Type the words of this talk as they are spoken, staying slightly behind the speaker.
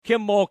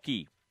Kim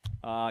Mulkey,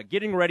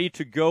 getting ready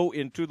to go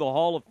into the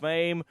Hall of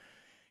Fame.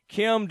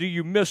 Kim, do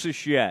you miss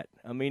us yet?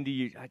 I mean, do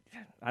you?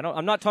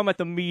 I'm not talking about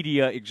the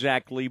media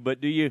exactly,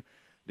 but do you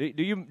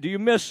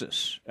miss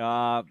us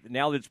now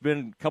that it's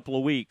been a couple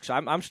of weeks?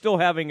 I'm still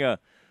having a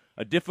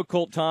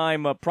difficult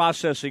time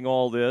processing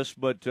all this,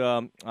 but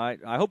I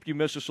hope you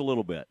miss us a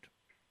little bit.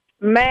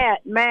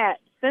 Matt,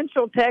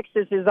 Central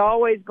Texas is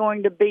always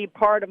going to be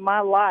part of my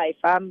life.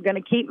 I'm going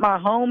to keep my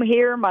home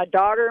here. My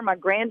daughter, my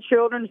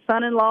grandchildren,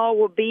 son-in-law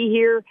will be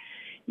here.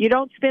 You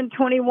don't spend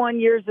 21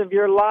 years of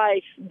your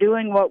life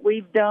doing what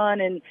we've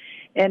done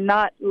and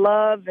not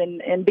love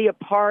and be a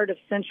part of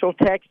Central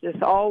Texas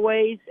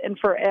always and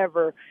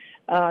forever.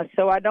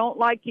 So I don't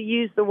like to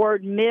use the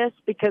word miss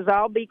because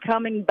I'll be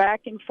coming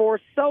back and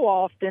forth so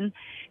often.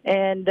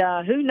 And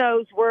who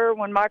knows where,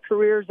 when my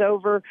career's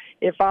over,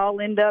 if I'll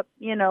end up,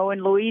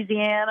 in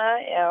Louisiana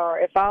or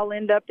if I'll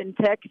end up in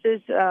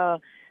Texas.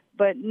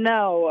 But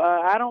no,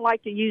 I don't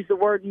like to use the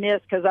word miss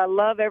because I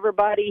love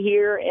everybody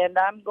here, and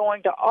I'm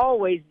going to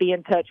always be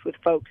in touch with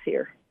folks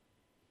here.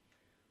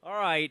 All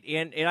right,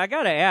 and I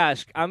got to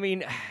ask, I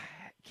mean,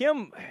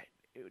 Kim,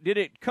 did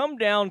it come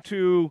down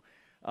to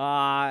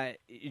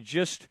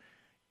just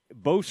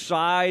both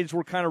sides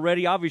were kind of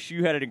ready? Obviously,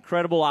 you had an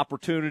incredible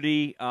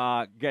opportunity,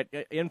 get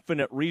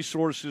infinite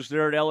resources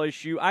there at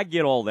LSU. I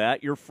get all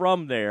that. You're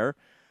from there.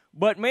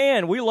 But,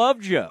 man, we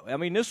loved you. I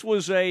mean, this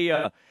was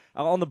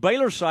on the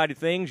Baylor side of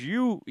things,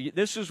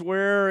 this is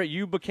where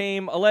you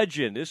became a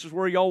legend. This is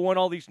where y'all won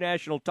all these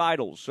national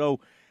titles. So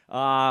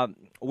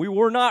we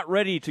were not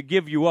ready to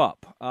give you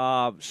up,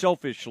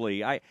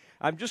 selfishly.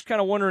 I'm just kind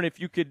of wondering if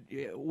you could,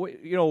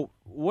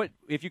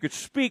 if you could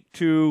speak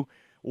to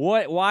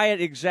why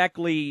it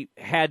exactly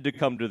had to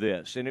come to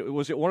this. And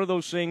was it one of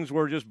those things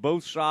where just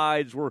both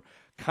sides were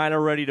kind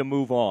of ready to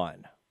move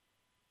on?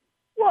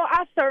 Well,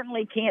 I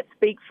certainly can't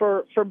speak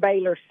for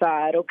Baylor's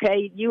side,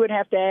 okay? You would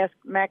have to ask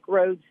Mack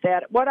Rhoades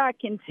that. What I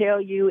can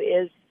tell you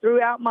is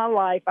throughout my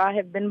life, I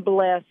have been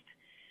blessed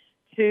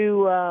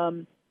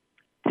to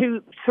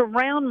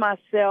surround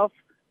myself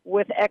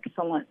with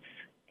excellence.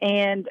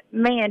 And,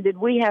 man, did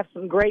we have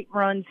some great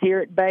runs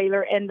here at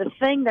Baylor. And the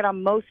thing that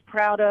I'm most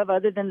proud of,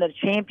 other than the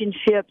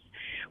championships,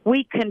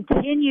 we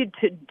continued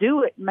to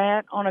do it,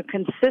 Matt, on a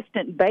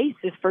consistent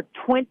basis for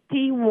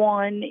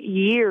 21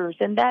 years.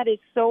 And that is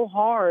so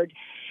hard.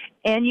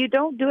 And you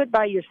don't do it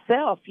by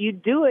yourself. You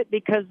do it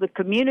because the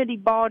community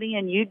bought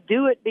in. You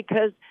do it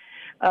because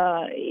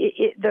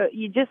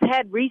you just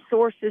had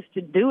resources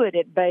to do it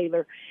at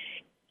Baylor.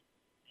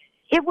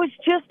 It was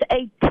just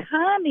a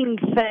timing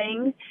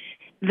thing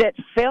that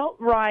felt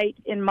right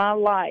in my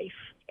life.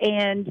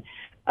 And,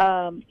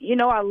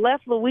 I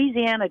left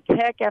Louisiana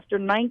Tech after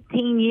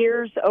 19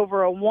 years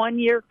over a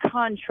one-year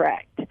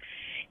contract.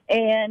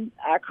 And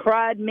I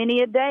cried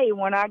many a day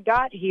when I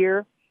got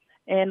here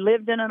and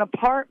lived in an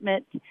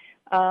apartment.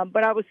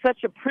 But I was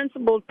such a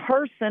principled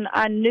person,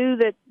 I knew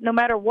that no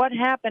matter what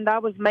happened, I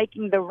was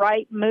making the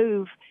right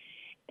move.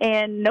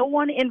 And no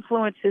one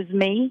influences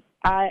me.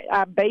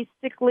 I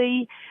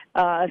basically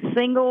a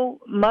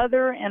single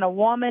mother and a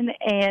woman,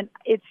 and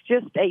it's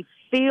just a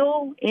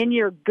feel in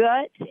your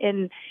gut,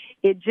 and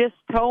it just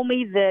told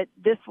me that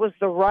this was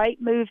the right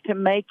move to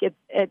make at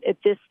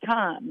this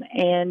time.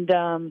 And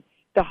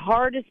the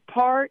hardest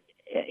part,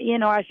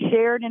 I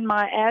shared in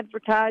my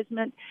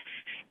advertisement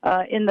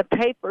in the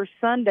paper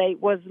Sunday,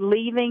 was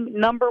leaving,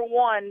 number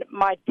one,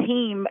 my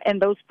team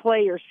and those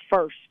players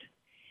first,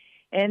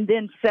 and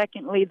then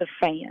secondly, the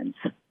fans.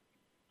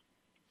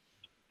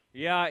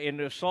 Yeah, and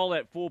I saw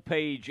that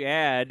full-page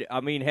ad. I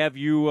mean, have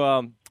you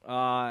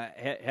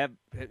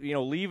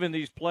leaving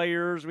these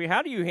players? I mean,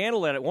 how do you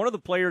handle that? One of the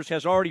players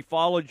has already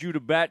followed you to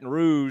Baton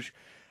Rouge.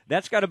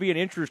 That's got to be an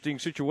interesting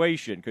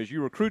situation because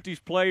you recruit these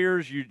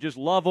players, you just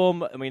love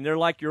them. I mean, they're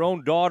like your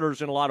own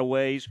daughters in a lot of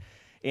ways.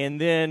 And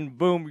then,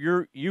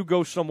 boom, you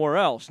go somewhere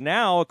else.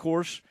 Now, of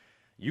course,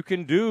 you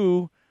can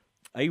do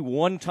a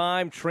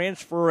one-time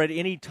transfer at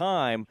any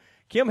time.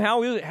 Kim,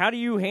 how do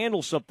you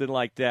handle something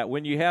like that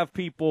when you have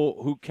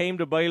people who came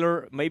to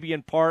Baylor, maybe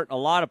in part, a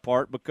lot of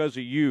part, because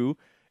of you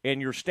and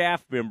your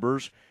staff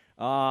members?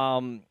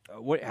 Is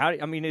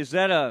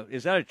that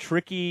a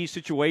tricky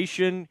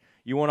situation?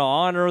 You want to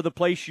honor the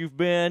place you've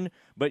been,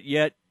 but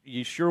yet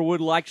you sure would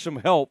like some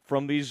help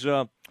from these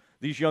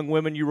young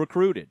women you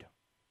recruited.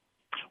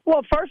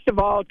 Well, first of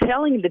all,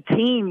 telling the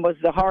team was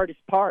the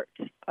hardest part.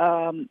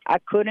 I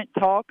couldn't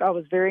talk. I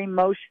was very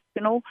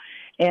emotional,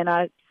 and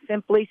I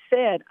simply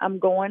said, I'm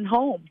going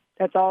home.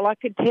 That's all I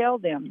could tell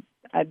them.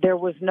 There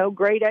was no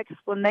great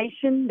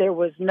explanation. There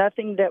was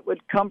nothing that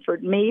would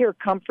comfort me or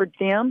comfort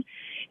them.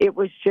 It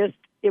was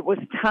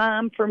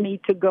time for me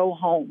to go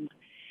home.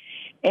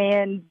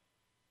 And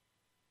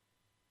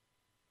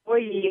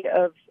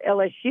of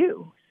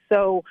LSU.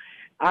 So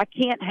I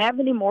can't have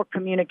any more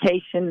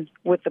communication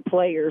with the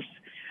players.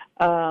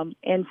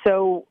 And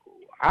so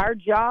our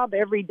job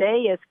every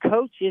day as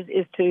coaches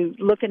is to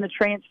look in the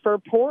transfer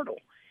portal.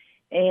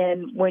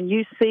 And when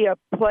you see a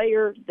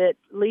player that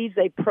leaves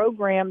a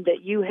program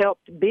that you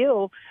helped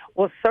build,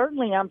 well,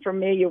 certainly I'm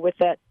familiar with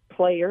that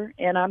player,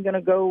 and I'm going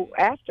to go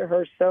after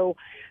her. So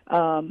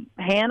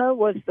Hannah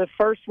was the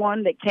first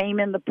one that came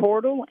in the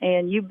portal,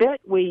 and you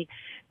bet we,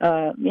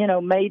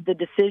 made the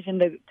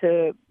decision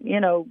to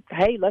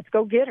hey, let's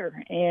go get her.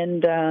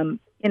 And,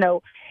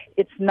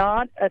 it's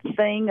not a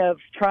thing of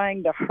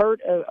trying to hurt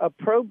a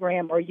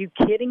program. Are you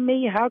kidding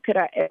me? How could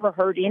I ever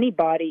hurt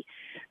anybody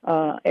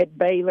at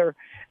Baylor?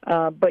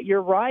 But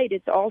you're right.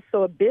 It's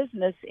also a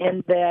business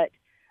in that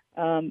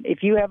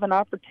if you have an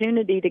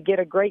opportunity to get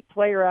a great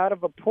player out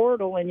of a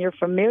portal and you're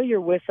familiar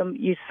with them,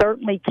 you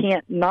certainly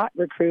can't not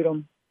recruit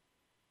them.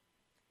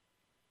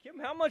 Kim,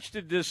 how much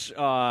did this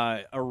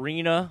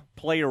arena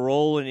play a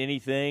role in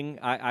anything?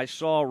 I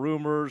saw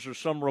rumors or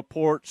some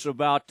reports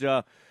about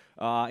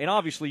and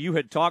obviously you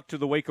had talked to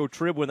the Waco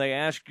Trib when they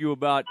asked you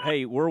about,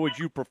 hey, where would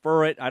you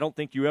prefer it? I don't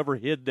think you ever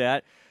hid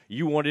that.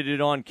 You wanted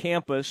it on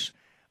campus.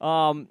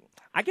 I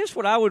guess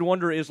what I would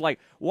wonder is, like,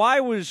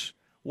 why was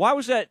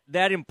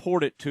that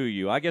important to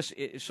you? I guess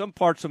some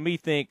parts of me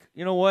think,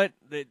 you know what,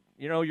 that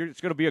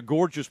it's going to be a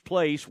gorgeous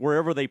place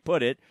wherever they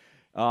put it.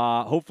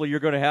 Hopefully you're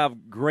going to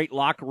have great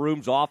locker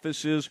rooms,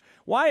 offices.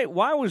 Why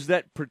was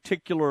that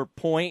particular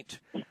point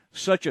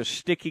such a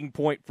sticking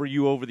point for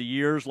you over the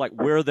years, like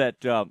where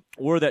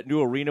that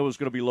new arena was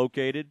going to be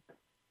located?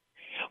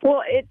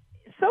 Well,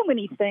 so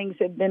many things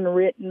have been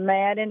written,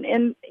 Matt,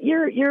 and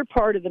you're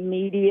part of the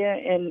media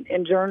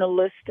and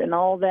journalists and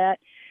all that.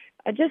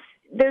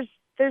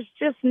 There's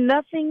just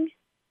nothing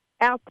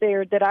out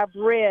there that I've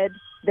read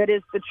that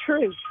is the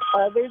truth,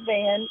 other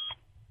than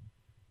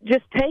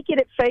just take it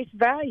at face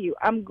value.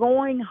 I'm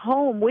going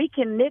home. We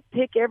can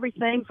nitpick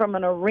everything from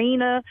an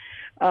arena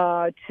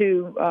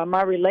to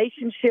my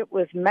relationship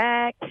with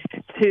Mac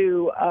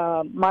to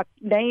my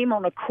name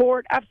on a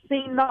court. I've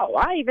seen no.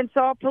 I even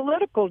saw a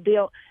political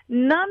deal.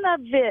 None of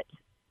it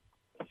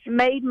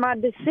made my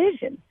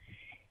decision.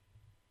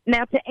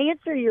 Now, to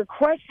answer your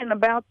question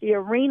about the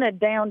arena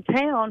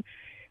downtown,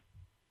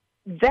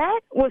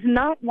 that was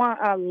not why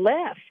I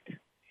left.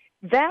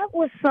 That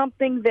was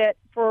something that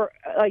for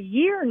a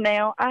year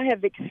now I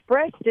have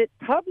expressed it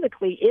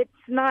publicly. It's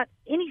not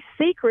any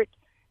secret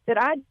that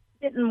I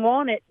didn't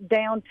want it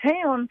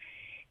downtown,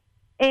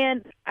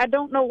 and I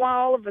don't know why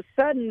all of a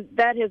sudden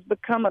that has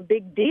become a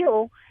big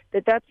deal,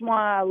 that's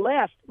why I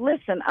left.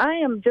 Listen, I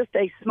am just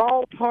a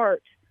small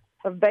part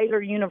of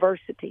Baylor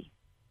University,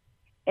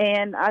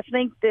 and I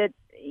think that,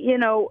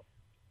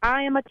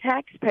 I am a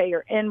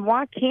taxpayer, and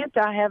why can't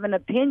I have an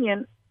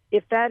opinion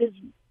if that is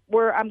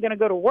where I'm going to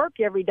go to work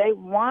every day?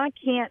 Why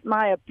can't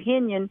my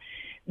opinion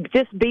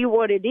just be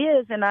what it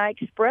is and I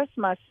express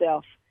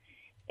myself?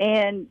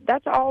 And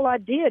that's all I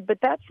did, but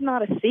that's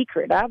not a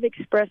secret. I've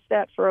expressed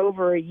that for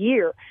over a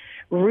year.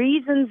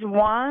 Reasons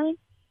why?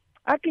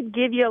 I could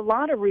give you a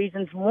lot of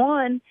reasons.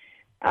 One,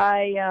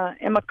 I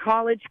am a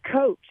college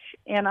coach,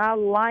 and I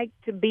like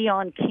to be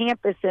on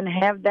campus and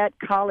have that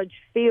college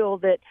feel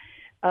that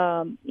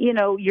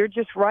you're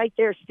just right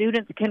there.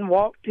 Students can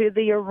walk to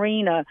the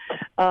arena.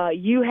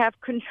 You have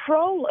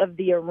control of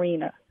the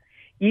arena.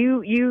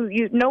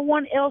 No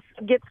one else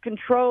gets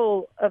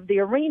control of the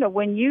arena.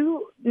 When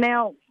you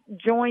now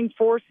join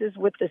forces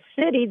with the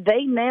city,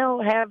 they now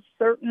have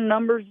certain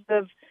numbers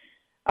of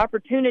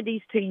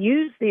opportunities to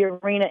use the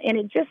arena, and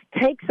it just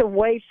takes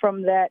away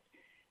from that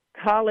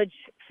college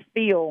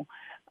feel.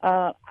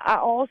 I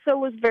also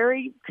was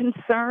very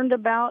concerned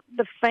about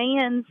the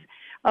fans.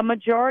 A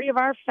majority of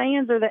our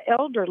fans are the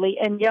elderly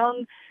and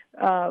young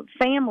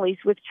families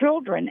with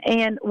children.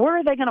 And where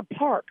are they going to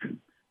park?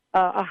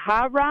 A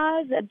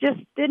high-rise? It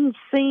just didn't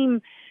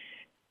seem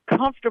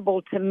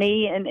comfortable to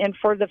me and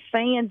for the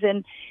fans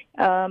and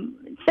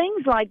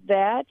things like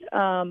that.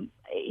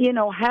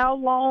 How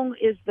long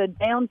is the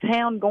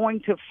downtown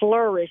going to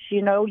flourish?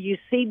 You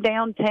see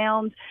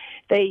downtowns,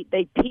 they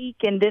peak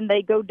and then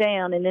they go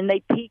down and then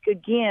they peak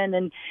again.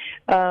 And,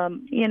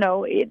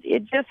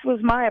 it just was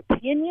my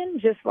opinion,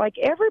 just like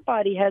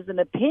everybody has an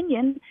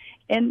opinion.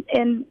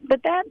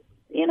 But that,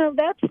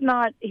 that's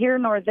not here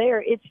nor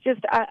there. It's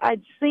just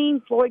I'd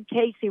seen Floyd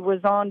Casey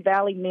was on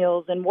Valley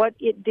Mills and what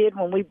it did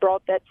when we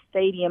brought that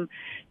stadium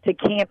to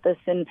campus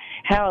and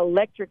how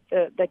electric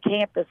the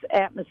campus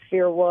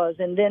atmosphere was.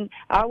 And then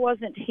I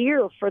wasn't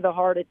here for the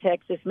heart of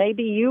Texas.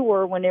 Maybe you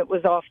were when it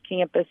was off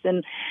campus,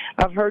 and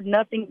I've heard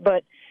nothing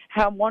but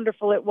how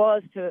wonderful it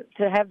was to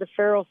have the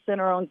Farrell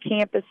Center on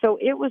campus. So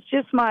it was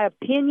just my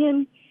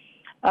opinion.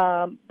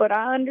 But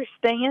I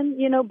understand,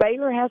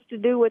 Baylor has to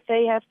do what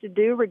they have to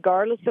do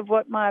regardless of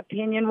what my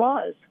opinion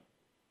was.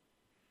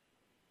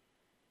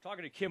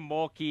 Talking to Kim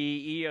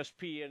Mulkey,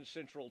 ESPN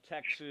Central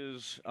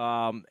Texas,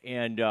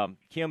 and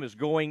Kim is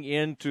going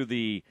into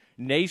the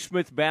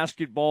Naismith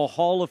Basketball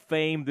Hall of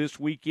Fame this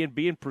weekend,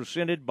 being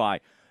presented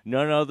by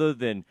none other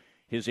than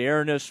His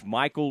Airness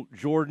Michael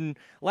Jordan.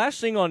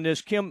 Last thing on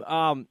this, Kim,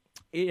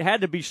 it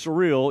had to be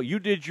surreal. You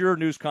did your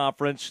news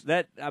conference.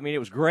 It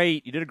was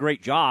great. You did a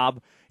great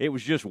job. It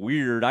was just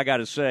weird, I got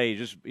to say.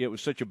 It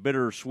was such a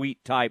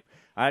bittersweet type.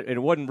 It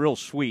wasn't real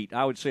sweet.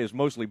 I would say it's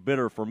mostly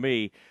bitter for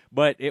me.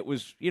 But it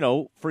was,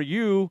 for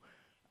you,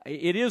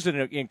 it is an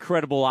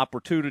incredible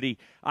opportunity.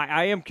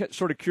 I am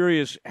sort of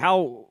curious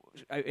how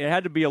it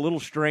had to be a little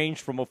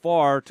strange from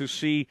afar to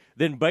see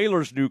then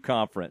Baylor's new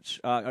conference,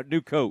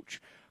 new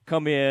coach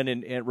come in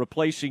and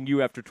replacing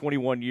you after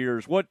 21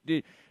 years.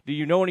 Do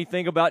you know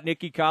anything about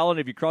Nikki Collin?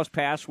 Have you crossed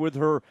paths with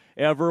her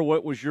ever?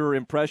 What was your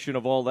impression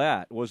of all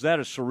that? Was that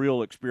a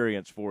surreal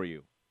experience for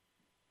you?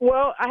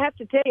 Well, I have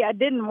to tell you, I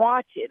didn't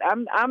watch it.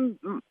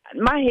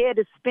 My head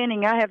is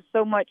spinning. I have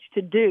so much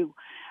to do.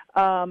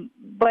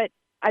 But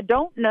I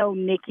don't know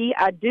Nikki.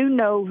 I do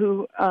know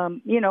who,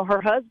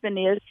 her husband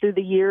is through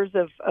the years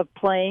of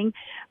playing.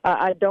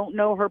 I don't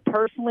know her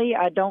personally.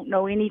 I don't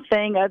know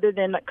anything other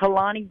than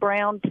Kalani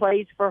Brown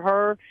plays for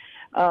her,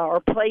 or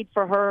played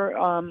for her,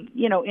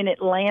 in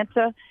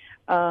Atlanta.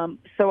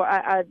 So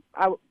I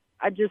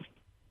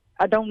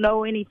don't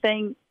know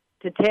anything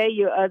to tell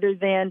you other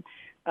than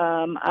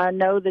I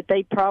know that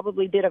they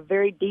probably did a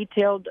very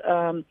detailed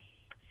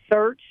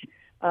search.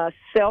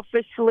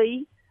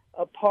 Selfishly,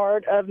 a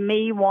part of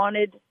me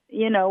wanted,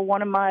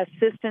 one of my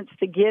assistants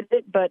to get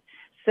it, but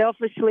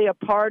selfishly, a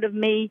part of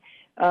me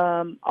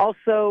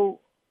also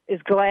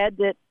is glad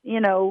that,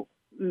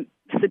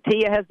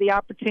 Satia has the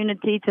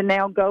opportunity to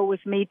now go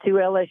with me to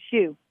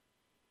LSU.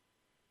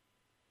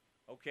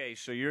 Okay,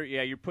 so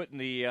you're putting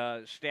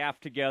the staff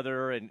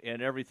together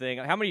and everything.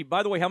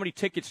 By the way, how many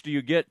tickets do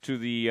you get to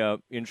the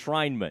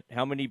enshrinement?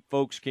 How many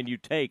folks can you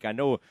take? I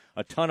know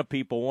a ton of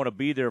people want to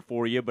be there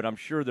for you, but I'm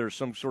sure there's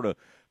some sort of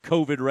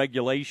COVID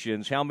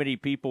regulations. How many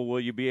people will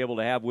you be able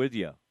to have with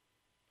you?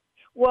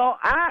 Well,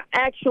 I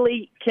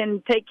actually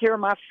can take care of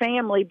my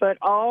family, but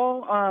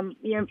all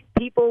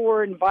people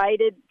were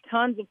invited.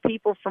 Tons of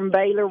people from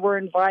Baylor were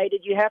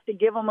invited. You have to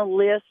give them a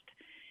list.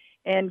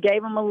 And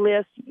gave them a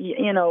list,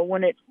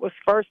 when it was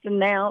first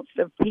announced,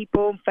 of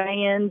people,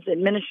 fans,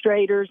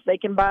 administrators. They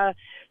can buy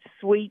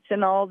suites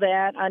and all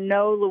that. I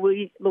know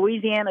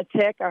Louisiana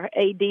Tech, our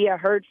AD, I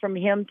heard from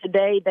him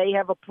today. They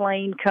have a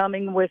plane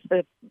coming with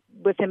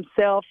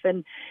himself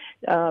and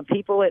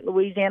people at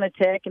Louisiana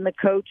Tech and the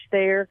coach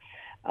there.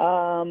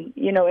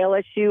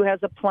 LSU has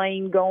a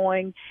plane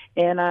going,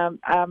 and I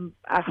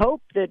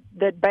hope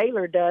that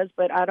Baylor does,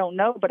 but I don't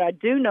know. But I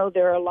do know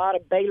there are a lot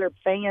of Baylor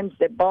fans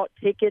that bought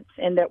tickets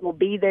and that will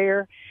be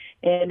there,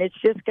 and it's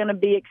just going to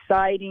be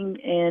exciting.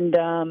 And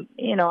I'm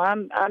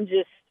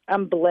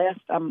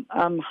blessed.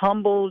 I'm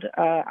humbled.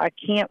 I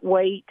can't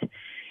wait.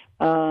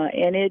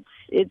 And it's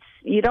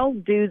you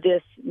don't do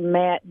this,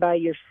 Matt, by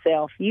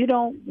yourself. You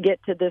don't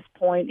get to this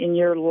point in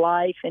your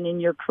life and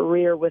in your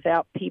career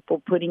without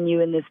people putting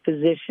you in this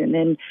position.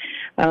 And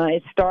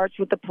it starts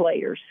with the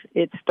players.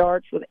 It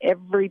starts with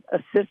every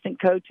assistant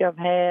coach I've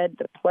had,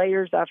 the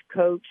players I've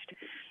coached.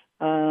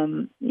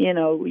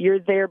 You're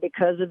there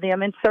because of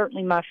them, and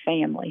certainly my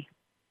family.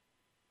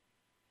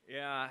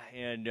 Yeah,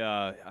 and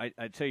I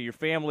tell you, your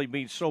family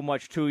means so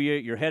much to you.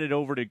 You're headed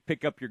over to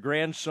pick up your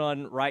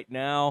grandson right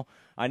now.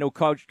 I know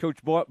Coach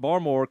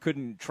Barmore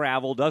couldn't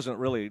travel, doesn't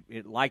really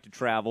like to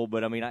travel,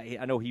 but,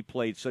 I know he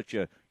played such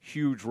a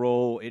huge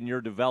role in your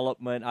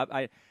development.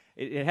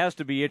 It has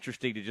to be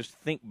interesting to just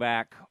think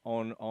back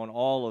on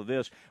all of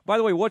this. By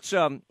the way,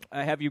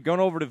 have you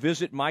gone over to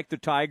visit Mike the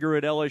Tiger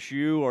at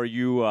LSU? Are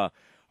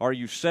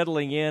you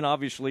settling in?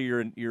 Obviously,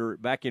 you're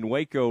back in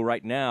Waco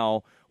right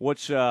now.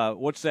 What's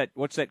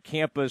that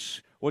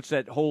campus? What's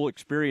that whole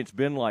experience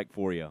been like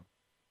for you?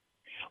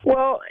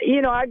 Well,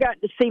 I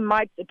got to see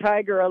Mike the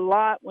Tiger a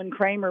lot when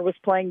Kramer was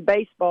playing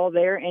baseball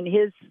there, and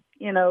his,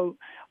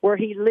 where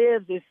he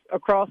lives is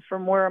across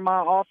from where my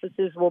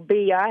offices will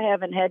be. I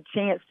haven't had a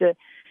chance to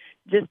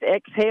just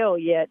exhale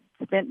yet.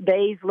 Spent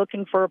days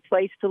looking for a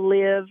place to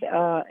live,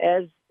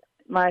 as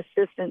my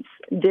assistants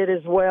did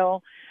as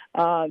well.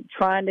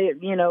 Trying to,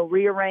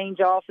 rearrange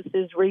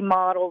offices,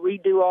 remodel,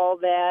 redo all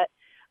that.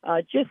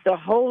 Just a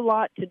whole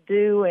lot to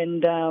do.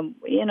 And,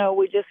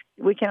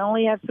 we can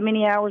only have so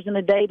many hours in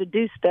a day to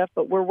do stuff,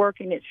 but we're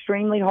working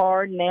extremely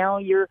hard. Now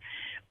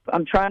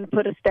I'm trying to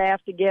put a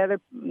staff together,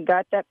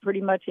 got that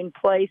pretty much in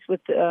place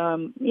with,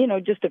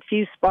 just a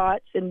few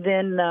spots, and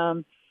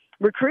then,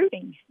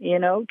 recruiting,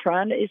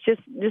 it's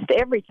just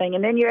everything.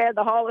 And then you add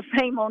the Hall of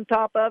Fame on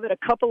top of it, a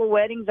couple of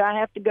weddings I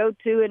have to go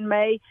to in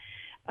May.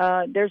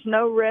 There's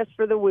no rest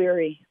for the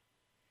weary.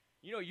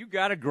 You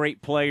got a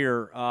great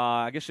player.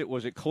 I guess it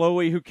was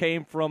Chloe who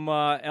came from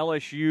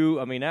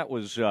LSU. That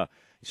was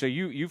so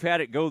you've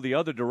had it go the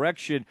other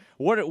direction.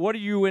 What are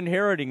you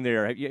inheriting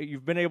there?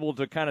 You've been able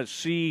to kind of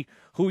see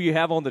who you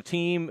have on the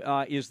team.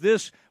 Is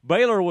this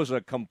Baylor was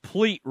a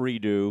complete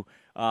redo,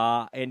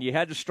 and you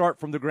had to start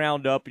from the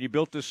ground up, and you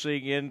built this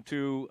thing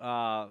into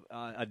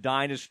a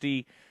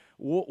dynasty.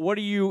 What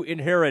are you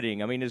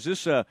inheriting? Is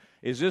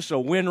this a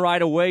win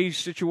right away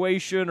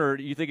situation, or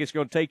do you think it's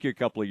going to take you a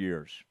couple of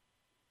years?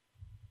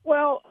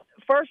 Well,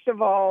 first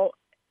of all,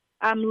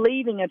 I'm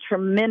leaving a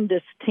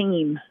tremendous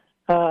team,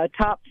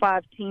 top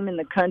 5 team in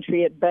the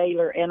country at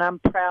Baylor, and I'm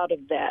proud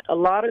of that. A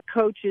lot of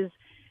coaches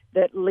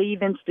that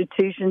leave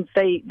institutions,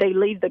 they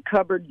leave the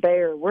cupboard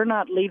bare. We're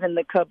not leaving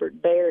the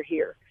cupboard bare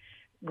here.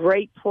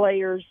 Great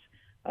players,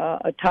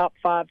 a top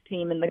 5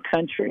 team in the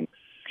country.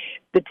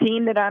 The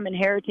team that I'm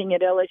inheriting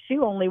at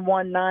LSU only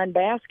won 9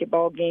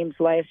 basketball games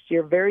last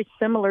year, very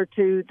similar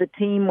to the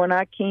team when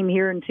I came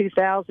here in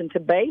 2000 to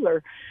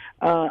Baylor,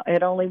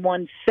 had only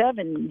won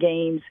 7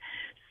 games.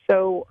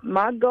 So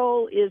my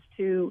goal is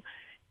to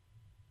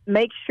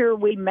make sure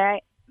we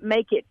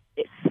make it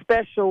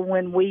special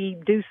when we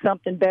do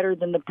something better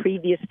than the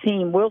previous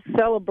team. We'll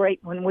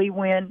celebrate when we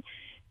win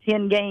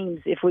 10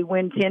 games. If we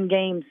win 10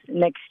 games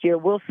next year,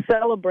 we'll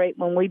celebrate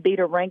when we beat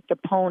a ranked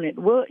opponent.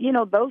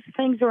 Those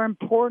things are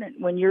important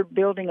when you're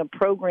building a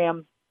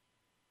program.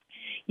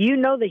 You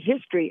know the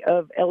history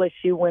of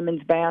LSU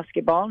women's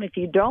basketball, and if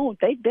you don't,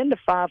 they've been to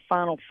 5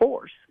 Final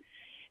Fours.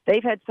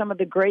 They've had some of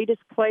the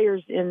greatest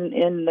players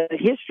in the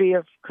history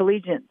of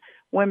collegiate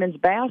women's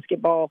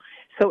basketball.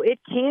 So it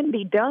can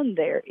be done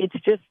there. It's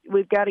just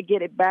we've got to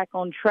get it back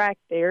on track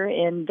there,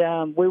 and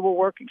we will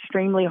work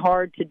extremely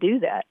hard to do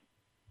that.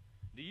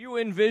 Do you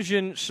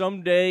envision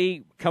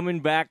someday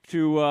coming back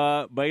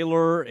to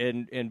Baylor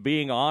and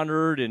being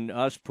honored and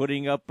us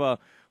putting up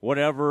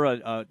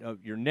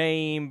your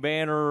name,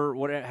 banner,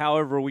 whatever,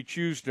 however we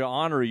choose to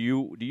honor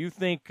you? Do you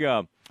think,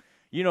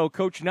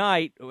 Coach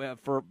Knight,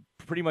 for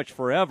pretty much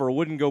forever,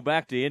 wouldn't go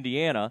back to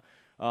Indiana?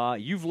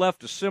 You've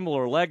left a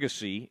similar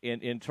legacy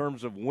in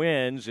terms of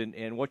wins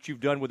and what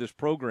you've done with this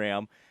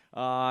program.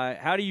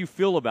 How do you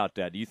feel about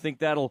that? Do you think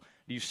do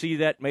you see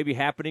that maybe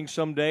happening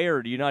someday,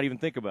 or do you not even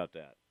think about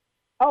that?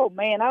 Oh,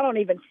 man, I don't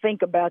even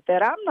think about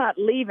that. I'm not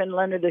leaving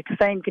under the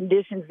same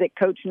conditions that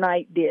Coach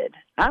Knight did.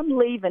 I'm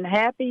leaving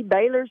happy.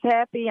 Baylor's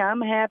happy.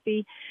 I'm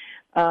happy.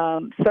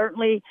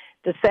 Certainly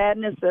the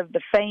sadness of the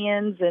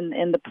fans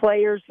and the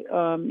players,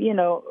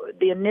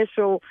 the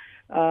initial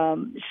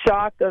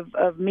shock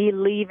of me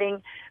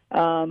leaving,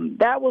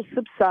 that will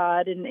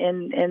subside,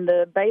 and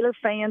the Baylor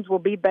fans will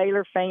be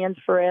Baylor fans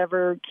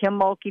forever. Kim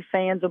Mulkey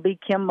fans will be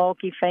Kim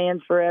Mulkey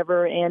fans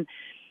forever, and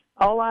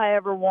all I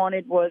ever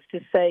wanted was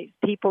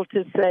people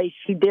to say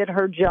she did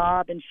her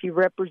job and she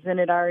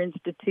represented our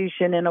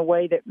institution in a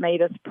way that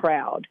made us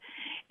proud.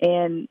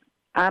 And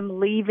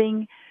I'm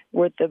leaving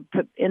with the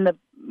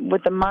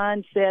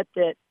mindset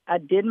that I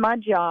did my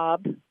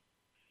job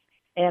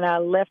and I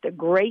left a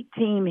great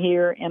team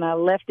here, and I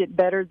left it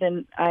better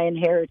than I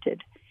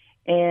inherited.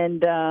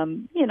 And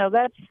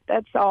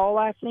that's all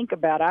I think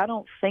about. I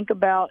don't think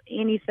about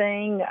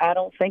anything. I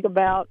don't think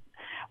about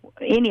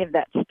any of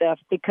that stuff,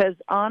 because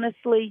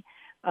honestly,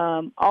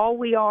 all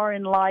we are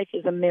in life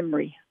is a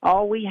memory.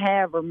 All we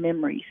have are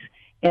memories,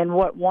 and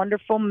what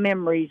wonderful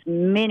memories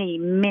many,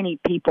 many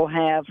people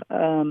have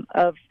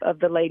of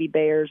the Lady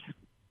Bears.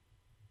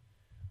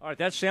 All right,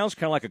 that sounds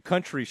kind of like a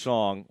country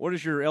song. What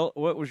was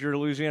your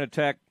Louisiana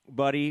Tech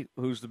buddy,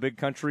 who's the big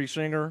country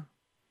singer?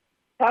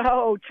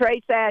 Oh,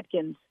 Trace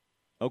Atkins.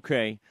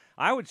 Okay,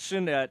 I would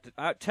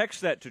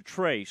text that to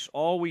Trace.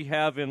 All we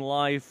have in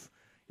life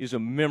is a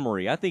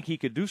memory. I think he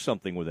could do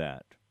something with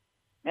that.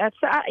 That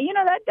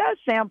does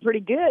sound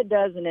pretty good,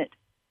 doesn't it?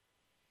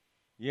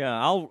 Yeah,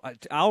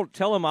 I'll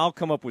tell him I'll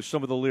come up with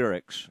some of the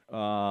lyrics.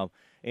 I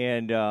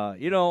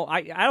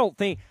don't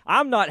think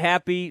I'm not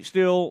happy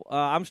still.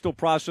 I'm still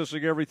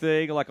processing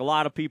everything like a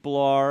lot of people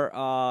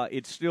are.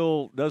 It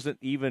still doesn't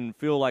even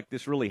feel like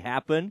this really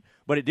happened,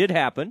 but it did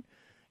happen.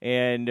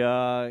 And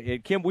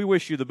Kim, we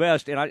wish you the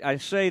best. And I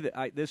say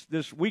that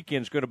this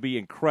weekend's going to be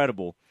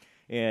incredible.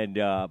 And,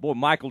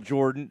 Michael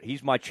Jordan,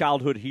 he's my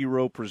childhood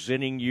hero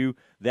presenting you.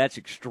 That's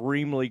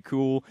extremely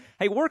cool.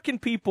 Hey, do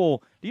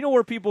you know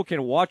where people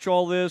can watch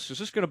all this? Is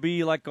this going to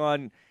be like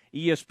on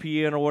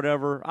ESPN or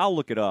whatever? I'll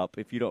look it up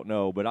if you don't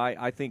know. But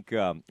I think,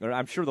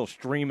 I'm sure they'll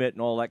stream it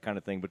and all that kind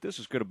of thing. But this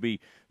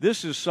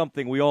is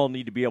something we all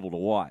need to be able to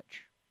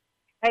watch.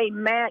 Hey,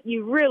 Matt,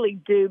 you really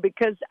do,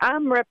 because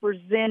I'm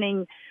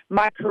representing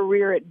my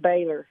career at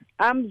Baylor.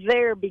 I'm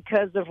there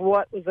because of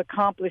what was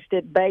accomplished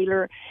at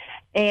Baylor.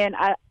 And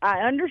I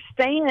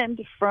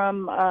understand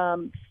from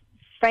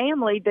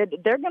family that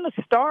they're going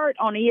to start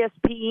on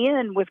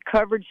ESPN with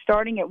coverage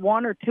starting at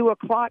 1 or 2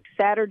 o'clock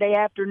Saturday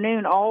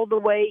afternoon all the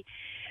way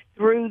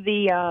through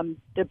the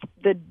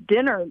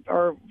dinner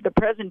or the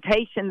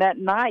presentation that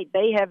night.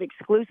 They have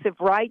exclusive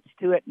rights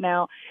to it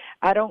now.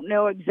 I don't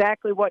know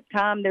exactly what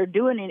time they're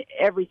doing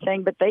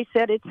everything, but they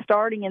said it's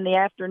starting in the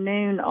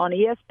afternoon on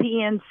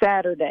ESPN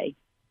Saturday.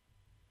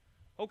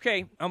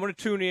 Okay, I'm going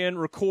to tune in,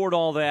 record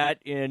all that,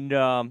 and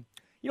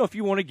if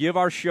you want to give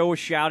our show a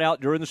shout out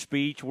during the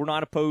speech, we're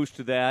not opposed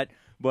to that.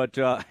 But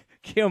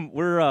Kim,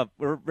 we're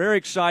very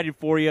excited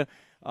for you.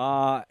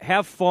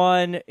 Have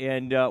fun,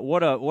 and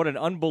what an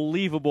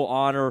unbelievable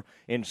honor,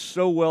 and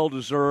so well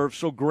deserved.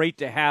 So great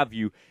to have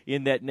you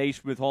in that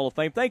Naismith Hall of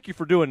Fame. Thank you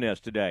for doing this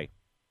today,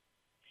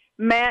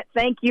 Matt.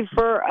 Thank you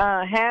for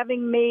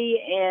having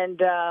me,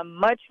 and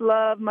much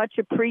love, much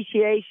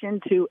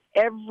appreciation to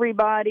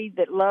everybody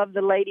that loved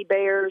the Lady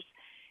Bears.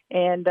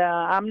 And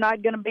I'm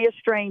not going to be a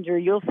stranger.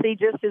 You'll see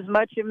just as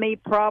much of me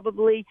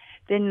probably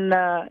than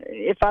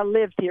if I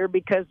lived here,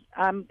 because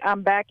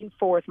I'm back and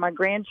forth. My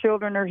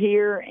grandchildren are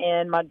here,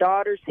 and my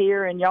daughter's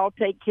here, and y'all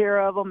take care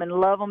of them and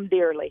love them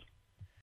dearly.